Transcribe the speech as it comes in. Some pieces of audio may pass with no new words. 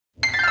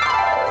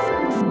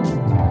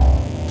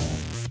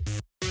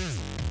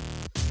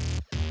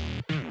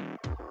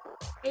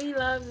Hey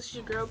loves, it's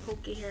your girl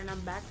Poke here, and I'm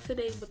back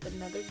today with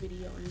another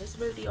video. And this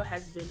video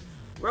has been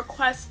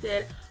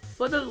requested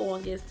for the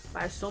longest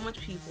by so much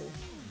people.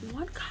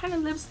 What kind of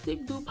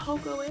lipstick do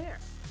Poke wear?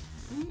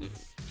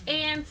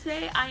 And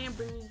today I am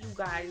bringing you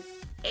guys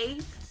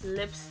 8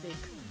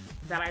 lipsticks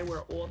that I wear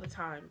all the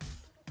time,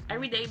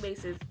 everyday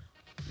basis.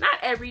 Not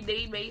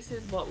everyday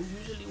basis, but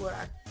usually where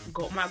I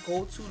go, my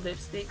go-to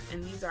lipsticks.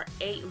 And these are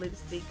 8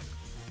 lipsticks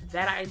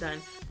that I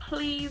done.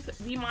 Please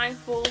be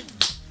mindful.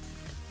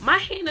 My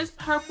hand is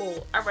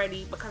purple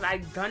already because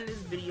I've done this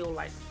video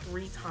like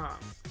 3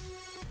 times.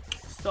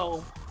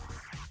 So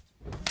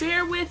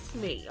bear with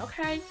me,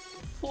 okay?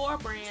 4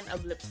 brand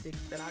of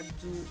lipsticks that I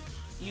do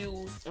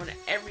use on an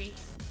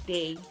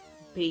everyday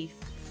basis.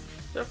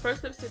 So the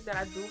first lipstick that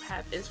I do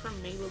have is from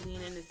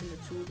Maybelline, and it's in the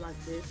tube like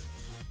this.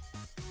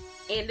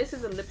 And this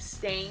is a lip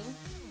stain.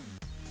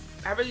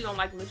 I really don't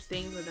like lip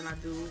stains, but then I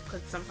do,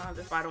 because sometimes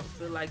if I don't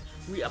feel like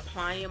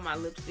reapplying my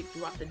lipstick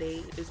throughout the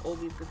day, it's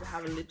always good to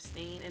have a lip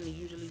stain, and it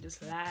usually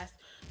just lasts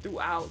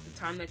throughout the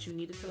time that you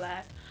need it to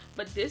last.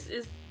 But this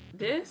is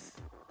the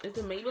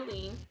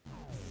Maybelline,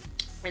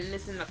 and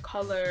it's in the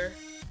color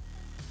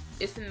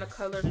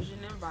Vision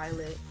and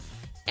Violet,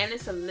 and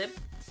it's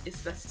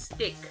a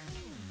stick.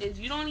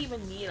 You don't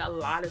even need a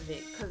lot of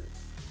it, because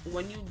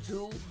when you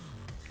do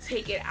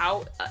take it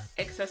out,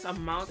 excess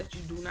amount that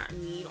you do not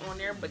need on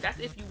there. But that's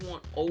if you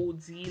want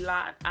OD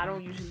lot. I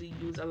don't usually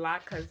use a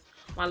lot because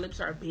my lips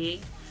are big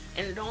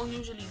and it don't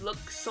usually look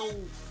so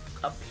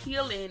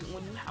appealing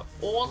when you have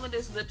all of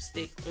this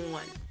lipstick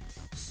on.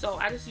 So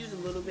I just use a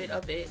little bit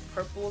of it,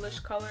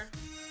 purplish color,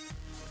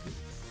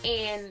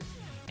 and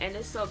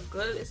it's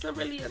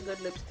really a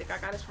good lipstick. I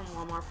got this from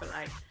Walmart for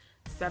like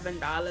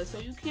 $7, so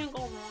you can't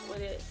go wrong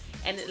with it,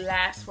 and it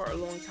lasts for a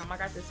long time. I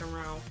got this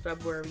around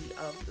February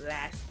of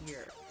last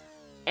year,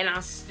 and I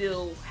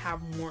still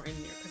have more in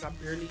there because I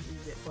barely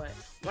use it. But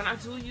when I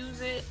do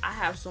use it, I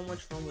have so much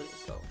fun with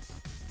it, so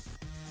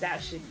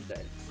that should be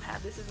good.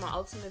 This is my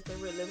ultimate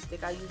favorite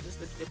lipstick. I use this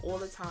lipstick all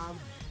the time.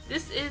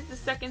 This is the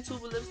second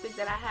tube of lipstick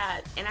that I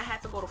had, and I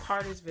had to go to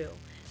Cartersville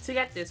to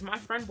get this. My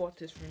friend bought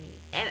this for me,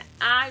 and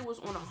I was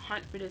on a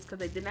hunt for this because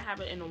they didn't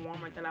have it in the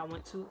Walmart that I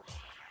went to.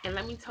 And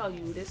let me tell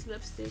you, this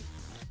lipstick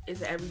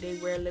is an everyday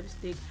wear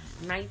lipstick.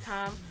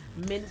 Nighttime,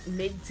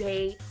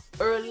 midday,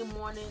 early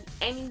morning,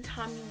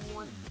 anytime you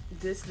want,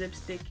 this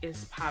lipstick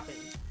is popping.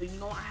 But you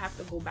know, I have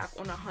to go back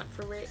on a hunt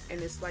for it,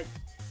 and it's like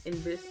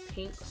in this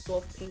pink,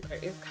 soft pink.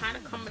 It's kind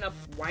of coming up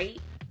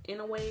white in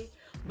a way,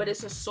 but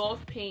it's a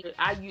soft pink.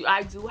 I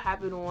do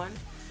have it on,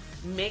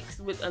 mixed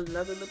with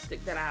another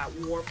lipstick that I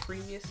wore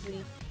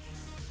previously,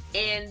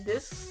 and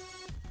this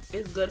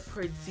is good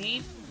for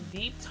deep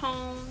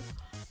tones,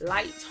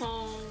 light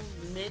tones,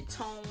 mid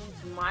tones,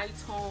 my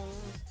tones,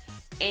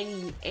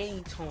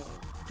 any tone.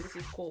 This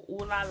is called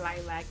Ooh La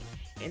Lilac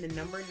and the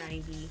number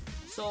 90.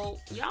 So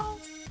y'all,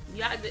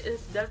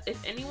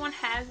 if anyone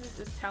has it,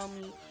 just tell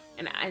me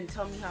and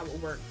tell me how it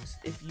works,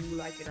 if you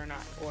like it or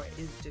not, or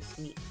it's just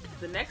me.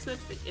 The next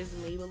lipstick is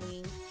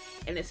Maybelline,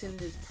 and it's in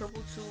this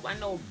purple tube. I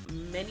know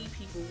many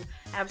people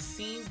have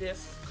seen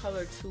this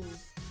color too,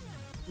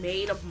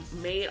 made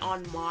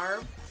on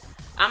Marv.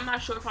 I'm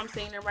not sure if I'm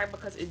saying it right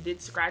because it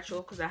did scratch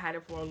off because I had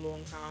it for a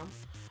long time.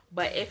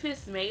 But if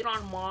it's made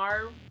on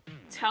Marv,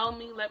 tell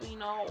me, let me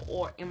know,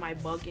 or am I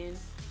bugging?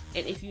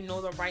 And if you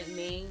know the right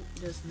name,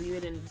 just leave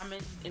it in the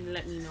comments and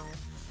let me know.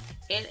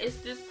 And it's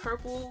this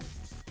purple,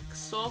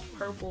 soft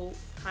purple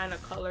kind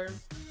of color,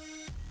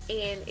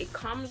 and it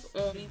comes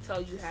on. Let me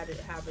tell you how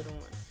to have it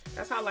on.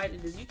 That's how light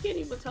it is. You can't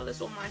even tell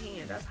it's on my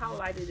hand. That's how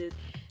light it is.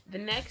 The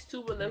next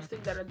tube of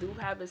lipstick that I do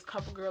have is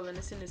CoverGirl, and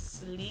it's in this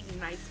sleek,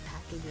 nice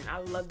packaging. I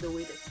love the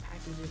way this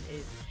packaging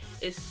is.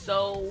 It's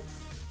so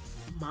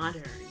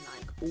modern,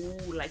 like,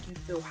 ooh, like you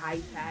feel high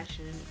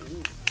fashion,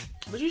 ooh.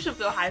 But you should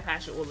feel high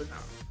fashion all the time.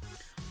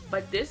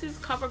 But this is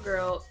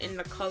CoverGirl in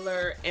the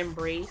color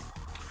Embrace,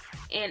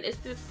 and it's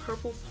this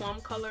purple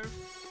plum color.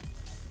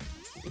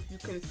 If you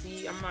can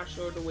see, I'm not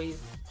sure the way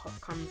it's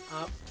coming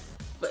up,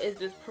 but it's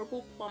this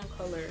purple plum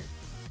color.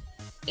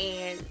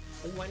 And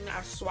when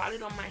I swat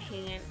it on my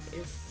hand,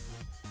 it's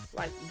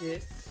like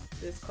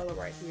this color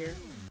right here.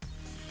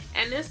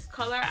 And this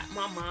color,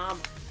 my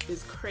mom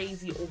is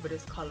crazy over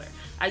this color.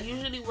 I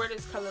usually wear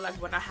this color like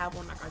when I have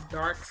on like a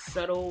dark,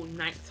 subtle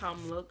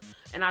nighttime look,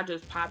 and I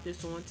just pop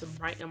this on to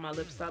brighten my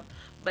lips up.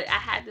 But I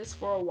had this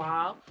for a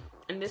while,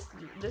 and this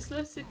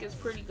lipstick is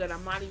pretty good.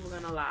 I'm not even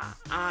gonna lie.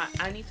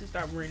 I need to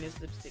start wearing this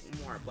lipstick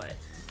more. But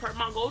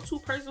my go-to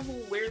person who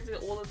wears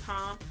it all the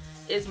time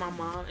is my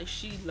mom, and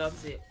she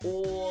loves it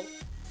all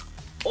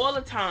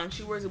the time.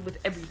 She wears it with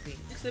everything.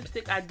 This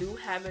lipstick I do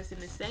have is in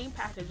the same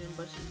packaging,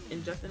 but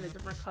just in a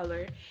different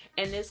color,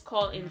 and it's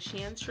called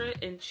Enchantress.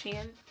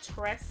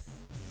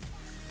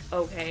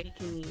 Okay, you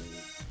can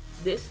use.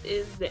 This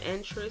is the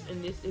Entrance,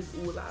 and this is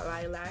Ooh La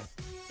Lilac.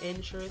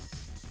 Entrance,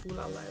 Ooh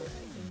La Lilac.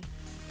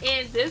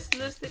 And this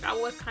lipstick, I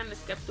was kind of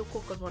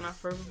skeptical because when I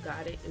first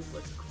got it, it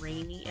was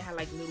grainy. It had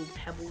like little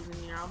pebbles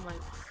in there. I'm like,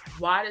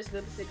 why this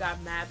lipstick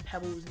got mad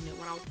pebbles in it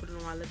when I was putting it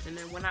on my lips? And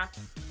then when I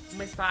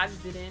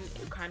massaged it in,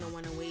 it kind of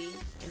went away,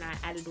 and I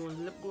added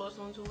on lip gloss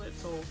onto it.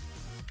 So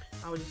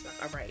I was just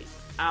like, all right,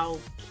 I'll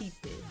keep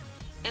it.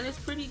 And it's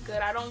pretty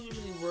good. I don't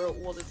usually wear it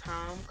all the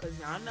time because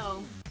y'all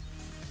know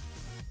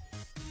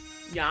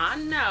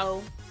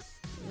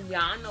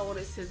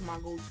this is my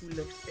go-to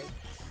lipstick.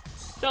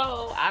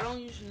 So I don't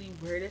usually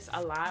wear this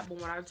a lot,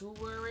 but when I do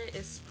wear it,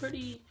 it's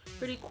pretty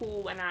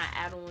cool when I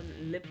add on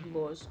lip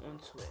gloss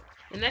onto it.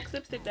 The next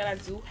lipstick that I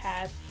do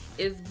have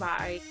is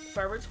by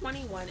Forever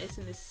 21. It's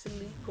in this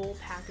sleek gold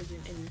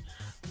packaging, and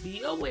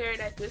be aware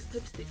that this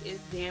lipstick is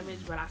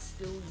damaged, but I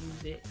still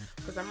use it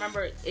because I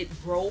remember it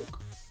broke.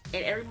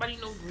 And everybody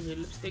knows when your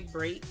lipstick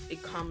breaks,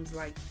 it comes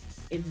like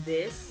in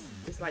this.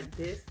 It's like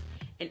this,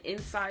 and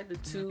inside the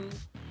tube,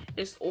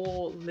 it's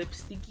all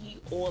lipsticky,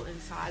 all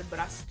inside. But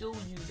I still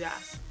use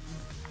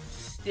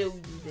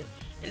it.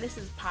 And this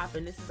is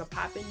popping. This is a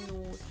popping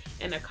nude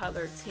in the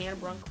color Tan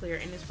Brun Clear,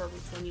 and it's Forever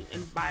 20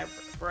 and by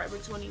Forever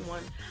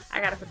 21.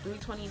 I got it for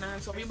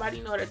 $3.29. So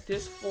everybody know that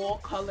this fall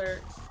color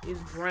is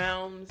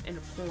browns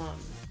and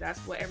plums.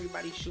 That's what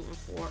everybody's shooting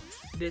for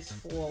this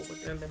fall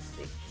with their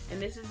lipstick. And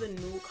this is a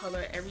nude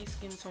color. Every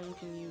skin tone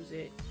can use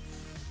it,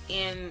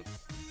 and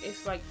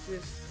it's like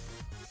this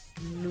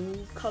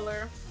nude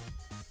color.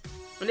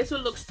 And this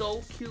would look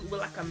so cute with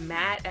like a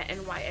matte, an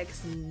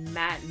NYX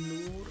matte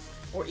nude,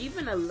 or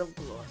even a lip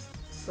gloss.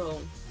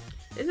 So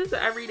this is an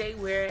everyday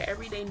wear,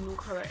 everyday nude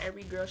color.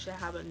 Every girl should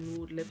have a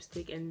nude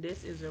lipstick, and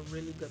this is a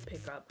really good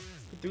pickup.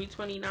 For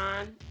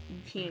 $3.29,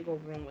 you can't go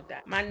wrong with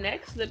that. My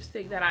next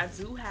lipstick that I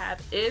do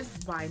have is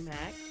by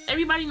MAC.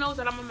 Everybody knows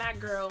that I'm a MAC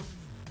girl,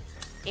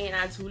 and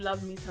I do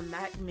love me some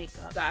MAC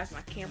makeup. Guys,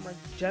 my camera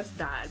just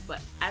died,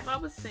 but as I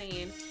was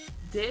saying,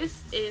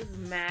 this is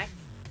MAC,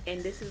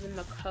 and this is in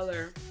the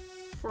color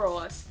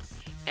Frost,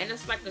 and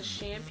it's like a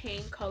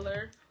champagne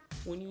color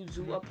when you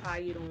do apply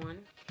it on,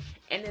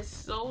 and it's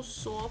so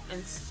soft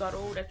and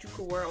subtle that you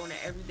could wear on an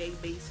everyday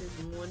basis,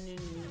 morning,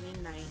 noon,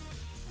 and night,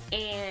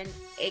 and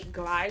it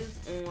glides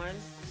on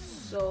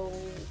so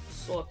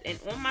soft. And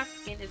on my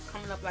skin, it's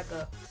coming up like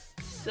a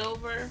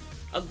silver,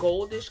 a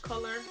goldish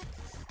color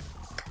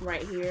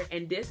right here.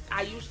 And this,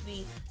 I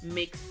usually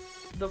mix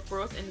the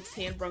Frost and the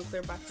Tan Brun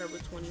Clear by Forever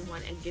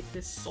 21 and get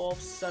this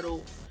soft,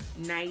 subtle,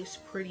 nice,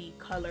 pretty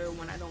color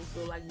when I don't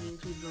feel like being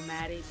too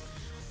dramatic,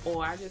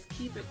 or I just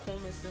keep it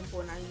calm and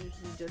simple, and I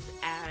usually just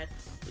add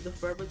the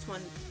Forever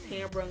 20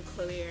 Tan Brun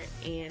Clear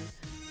and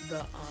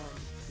the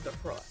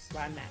Frost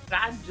by MAC.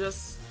 I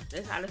just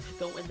decided to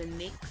throw in the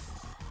NYX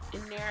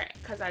in there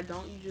because I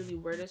don't usually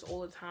wear this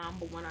all the time,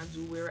 but when I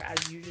do wear it, I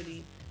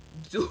usually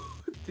do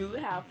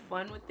have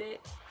fun with it.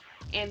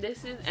 And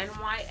this is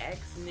NYX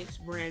NYX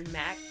brand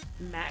matte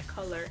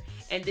color,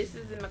 and this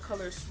is in the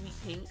color Sweet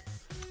Pink.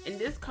 And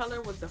this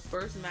color was the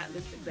first matte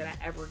lipstick that I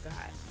ever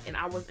got, and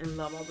I was in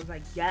love. I was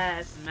like,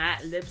 yes,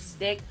 matte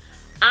lipstick.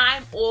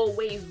 I'm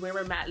always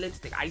wearing matte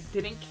lipstick. I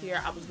didn't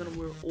care. I was gonna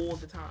wear it all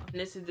the time.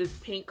 And this is this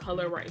pink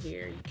color right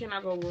here. You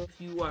cannot go wrong.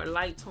 If you are a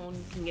light tone,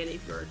 you can get it.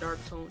 If you're a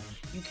dark tone,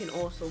 you can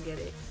also get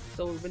it.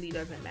 So it really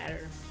doesn't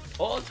matter.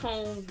 All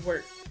tones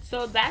work.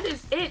 So that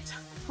is it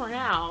for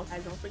now.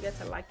 Guys, don't forget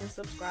to like and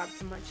subscribe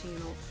to my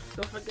channel.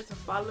 Don't forget to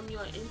follow me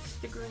on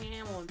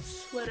Instagram, on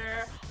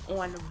Twitter,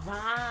 on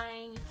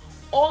Vine,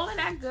 all of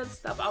that good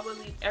stuff. I will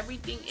leave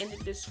everything in the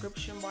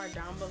description bar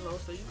down below,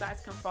 so you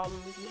guys can follow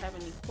me if you have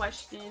any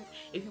questions.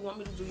 If you want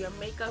me to do your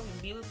makeup,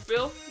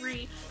 feel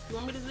free. If you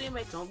want me to do your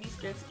makeup, don't be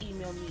scared to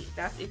email me.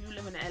 That's if you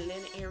live in the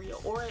Atlanta area,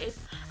 or if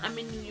I'm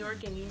in New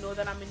York and you know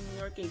that I'm in New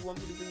York and you want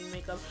me to do your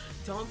makeup,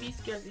 don't be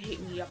scared to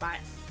hit me up. I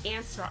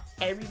answer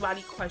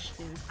everybody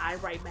questions. I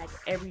write back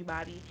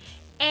everybody.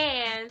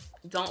 And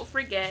don't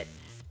forget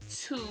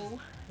to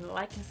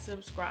like and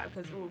subscribe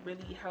because it will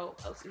really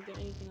help us. Is there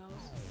anything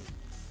else?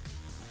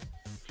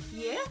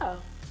 Yeah,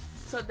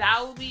 so that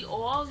will be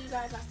all, you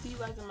guys. I'll see you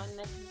guys in my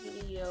next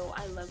video.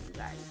 I love you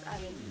guys. I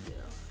really do.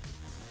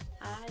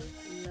 I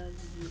love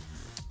you.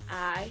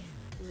 I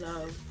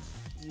love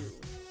you.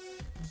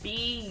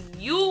 Be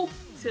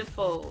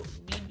beautiful.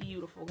 Be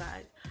beautiful,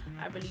 guys.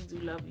 I really do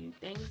love you.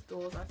 Thanks,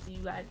 dolls. I'll see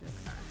you guys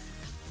next time.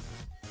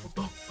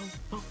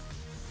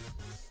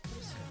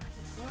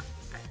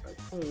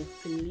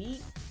 Hopefully.